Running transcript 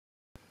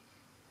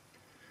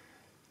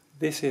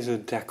This is a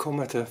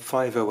Dacometer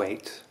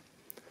 508.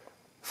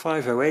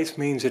 508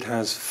 means it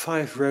has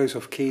 5 rows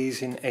of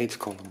keys in 8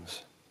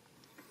 columns.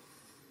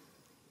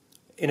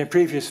 In a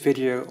previous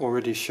video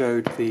already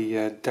showed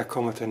the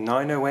Dacometer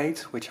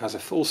 908, which has a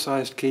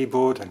full-sized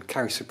keyboard and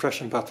carry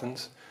suppression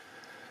buttons,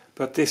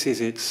 but this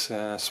is its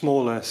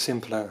smaller,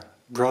 simpler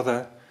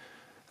brother,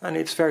 and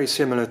it's very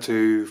similar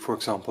to, for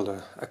example,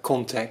 a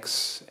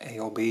Contex A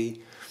or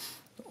B,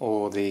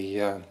 or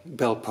the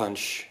bell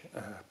punch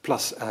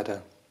plus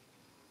adder.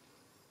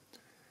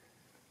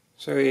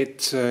 So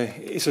it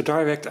is a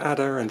direct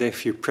adder, and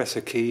if you press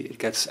a key it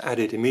gets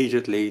added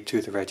immediately to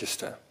the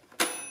register.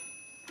 The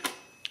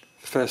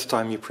first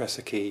time you press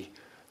a key,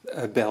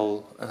 a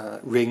bell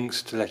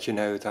rings to let you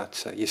know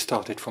that you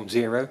started from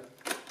 0.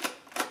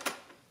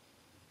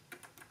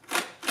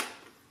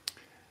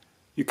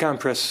 You can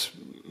press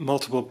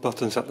multiple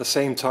buttons at the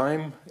same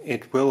time.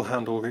 It will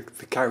handle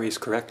the carries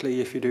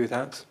correctly if you do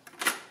that.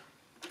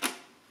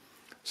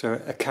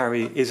 So a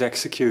carry is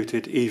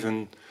executed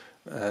even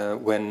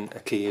when a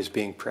key is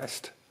being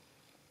pressed.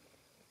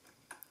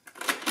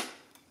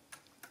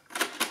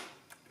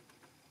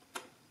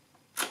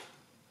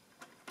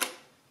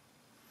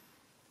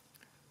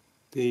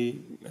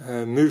 The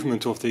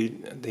movement of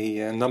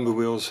the number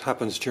wheels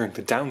happens during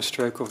the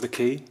downstroke of the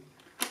key.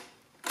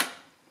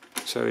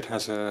 So it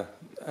has a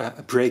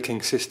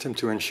braking system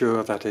to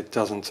ensure that it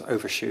doesn't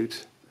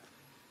overshoot.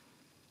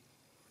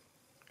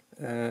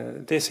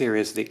 This here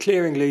is the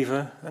clearing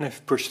lever, and if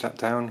you push that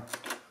down,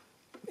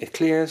 it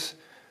clears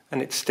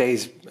and it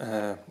stays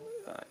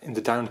in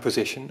the down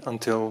position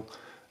until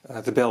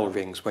the bell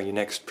rings when you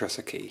next press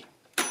a key.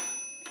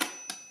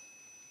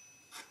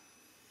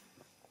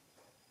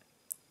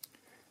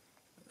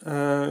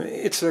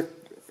 It's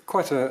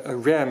quite a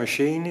rare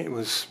machine. It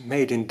was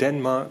made in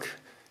Denmark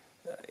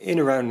in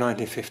around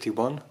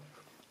 1951,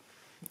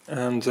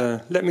 and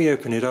let me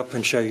open it up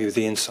and show you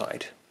the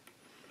inside.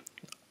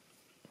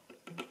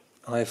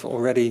 I've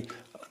already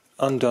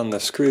undone the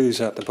screws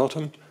at the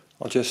bottom.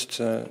 I'll just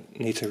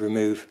need to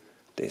remove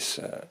this,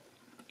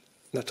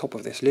 the top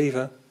of this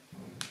lever,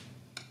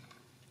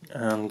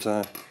 and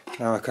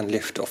now I can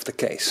lift off the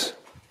case.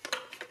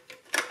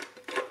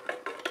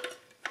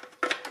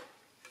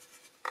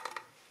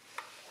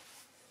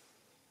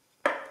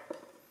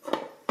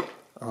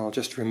 I'll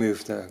just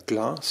remove the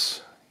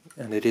glass,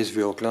 and it is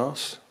real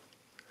glass,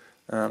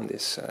 and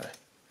this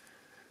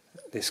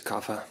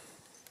cover.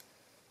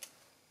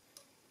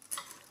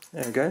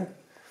 There we go.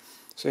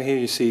 So here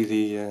you see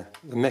the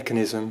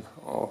mechanism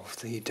of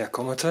the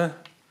Dacometer.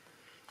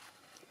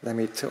 Let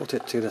me tilt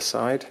it to the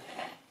side.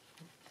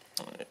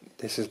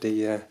 This is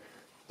the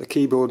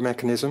keyboard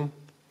mechanism.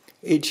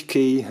 Each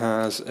key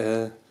has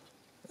a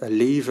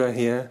lever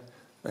here,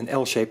 an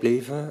L-shaped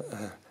lever,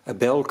 a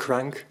bell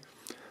crank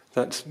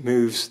that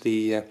moves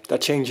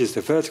that changes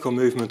the vertical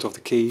movement of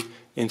the key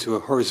into a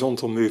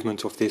horizontal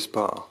movement of this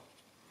bar.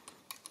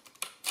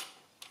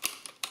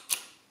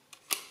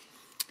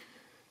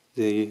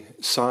 The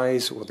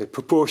size or the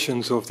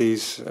proportions of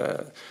these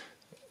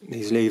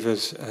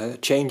levers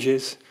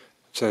changes,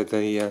 so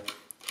the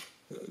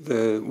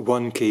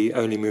one key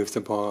only moves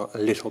the bar a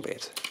little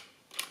bit.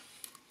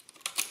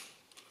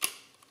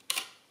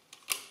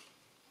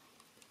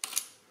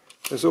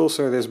 There's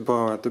also this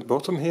bar at the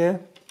bottom here,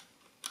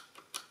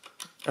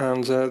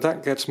 and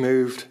that gets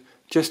moved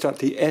just at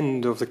the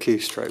end of the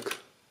keystroke,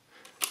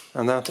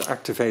 and that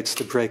activates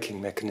the braking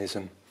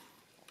mechanism.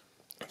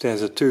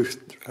 There's a tooth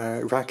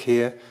rack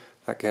here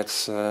that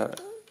gets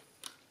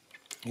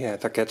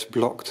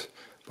blocked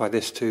by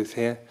this tooth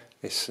here,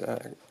 this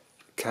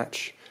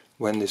catch,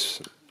 when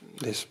this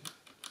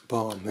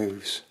bar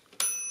moves.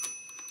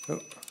 Oh.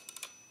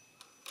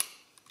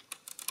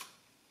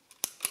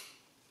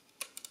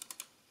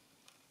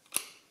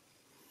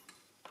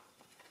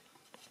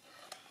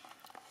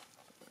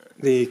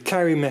 The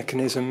carry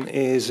mechanism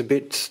is a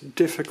bit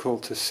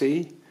difficult to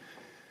see.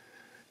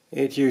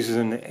 It uses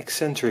an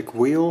eccentric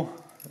wheel,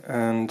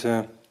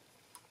 and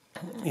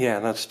yeah,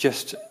 that's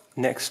just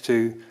next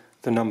to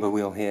the number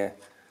wheel here.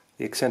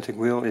 The eccentric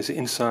wheel is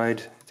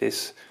inside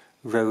this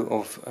row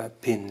of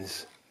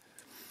pins.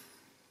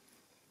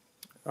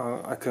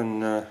 I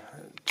can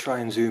try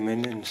and zoom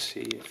in and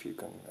see if you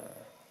can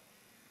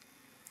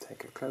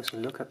take a closer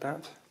look at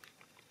that.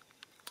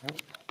 Oh.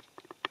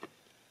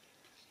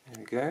 There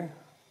we go.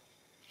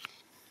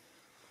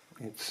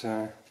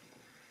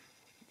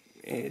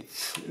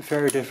 It's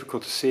very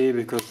difficult to see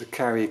because the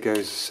carry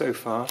goes so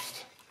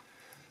fast,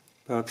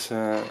 but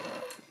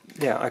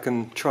yeah, I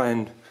can try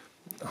and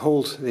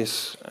hold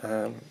this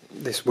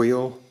this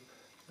wheel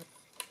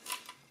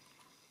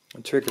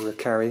and trigger the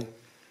carry.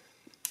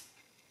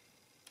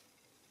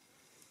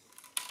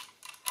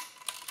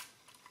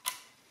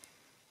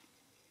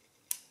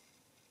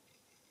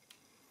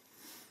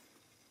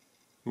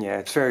 Yeah,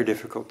 it's very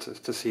difficult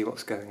to see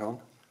what's going on.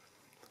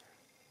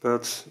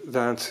 But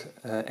that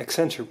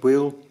eccentric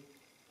wheel,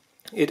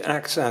 it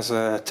acts as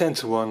a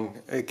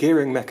 10-to-1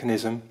 gearing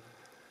mechanism,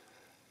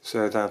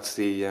 so that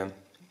the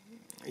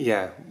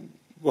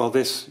while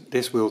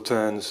this wheel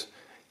turns,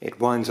 it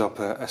winds up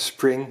a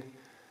spring,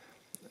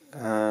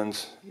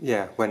 and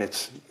yeah, when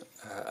it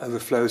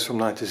overflows from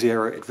 9 to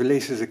 0, it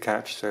releases a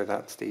catch so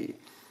that the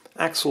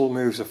axle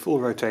moves a full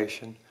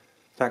rotation.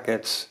 That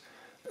gets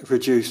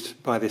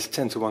reduced by this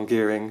 10-to-1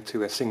 gearing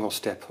to a single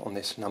step on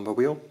this number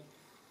wheel.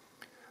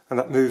 And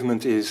that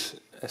movement is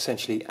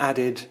essentially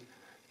added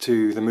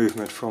to the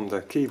movement from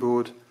the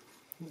keyboard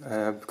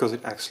because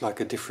it acts like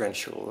a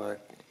differential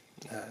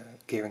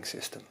gearing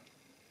system.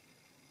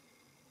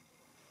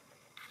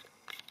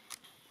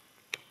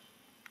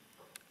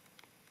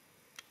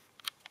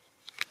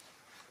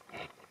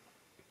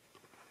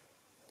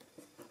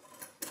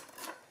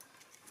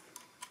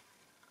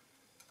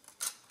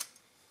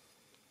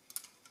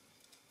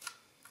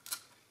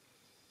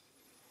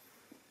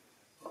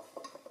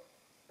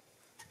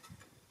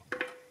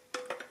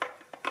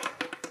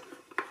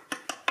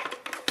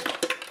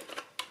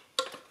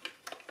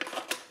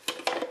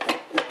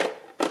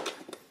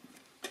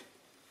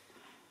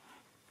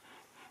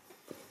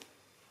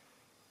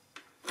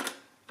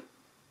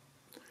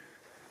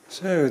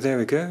 So there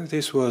we go,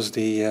 this was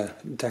the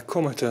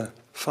Dacometer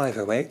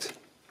 508.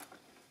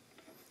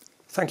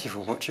 Thank you for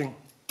watching.